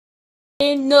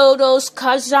Noodles,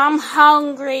 cause I'm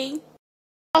hungry.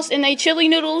 And they chili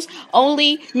noodles,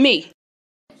 only me.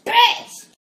 Best!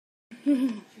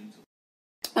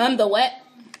 I'm the what?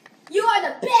 You are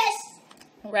the best!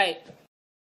 Right.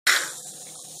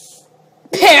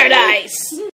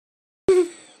 Paradise!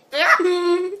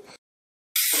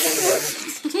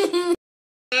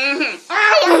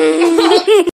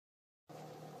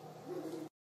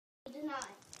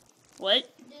 What?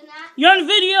 You're on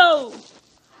video!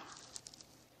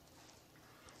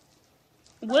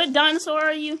 What dinosaur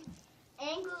are you?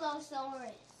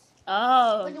 Ankylosaurus.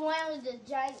 Oh. But the one with the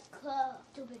giant club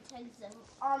to protect the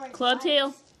armor. Club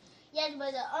tail? Yes,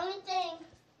 but the only thing...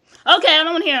 Okay, I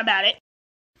don't want to hear about it.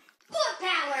 Foot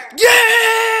power!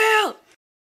 Yeah!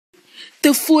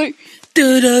 The fort.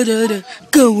 Da-da-da-da.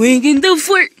 Going in the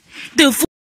fort. The fort.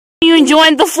 You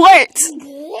enjoying the fort?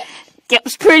 Good. It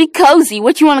was pretty cozy.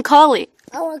 What you want to call it?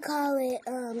 I want to call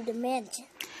it, the mansion.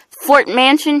 Fort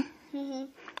Mansion? Mm-hmm.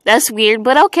 That's weird,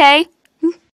 but okay.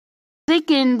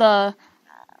 Music in the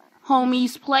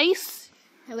homie's place.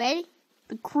 Ready?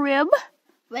 The crib.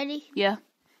 Ready? Yeah.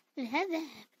 It has that.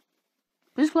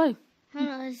 Let's play. Hold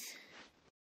on.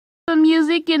 The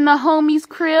music in the homie's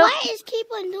crib. Why is keep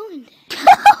on doing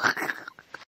that?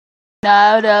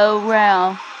 Not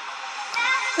around.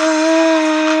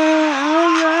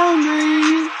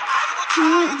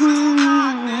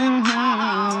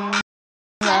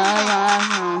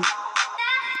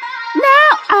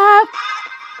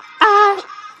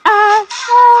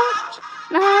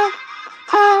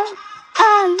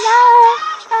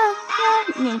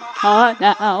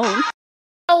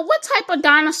 Oh, what type of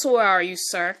dinosaur are you,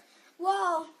 sir?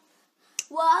 Well,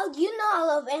 you know I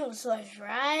love Ankylosaurus,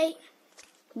 right?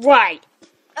 Right.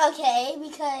 Okay,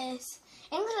 because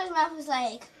Ankylosaurus mouth is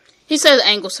like... He says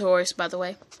Ankylosaurus, by the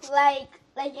way. Like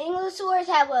Ankylosaurus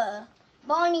have a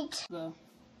bony...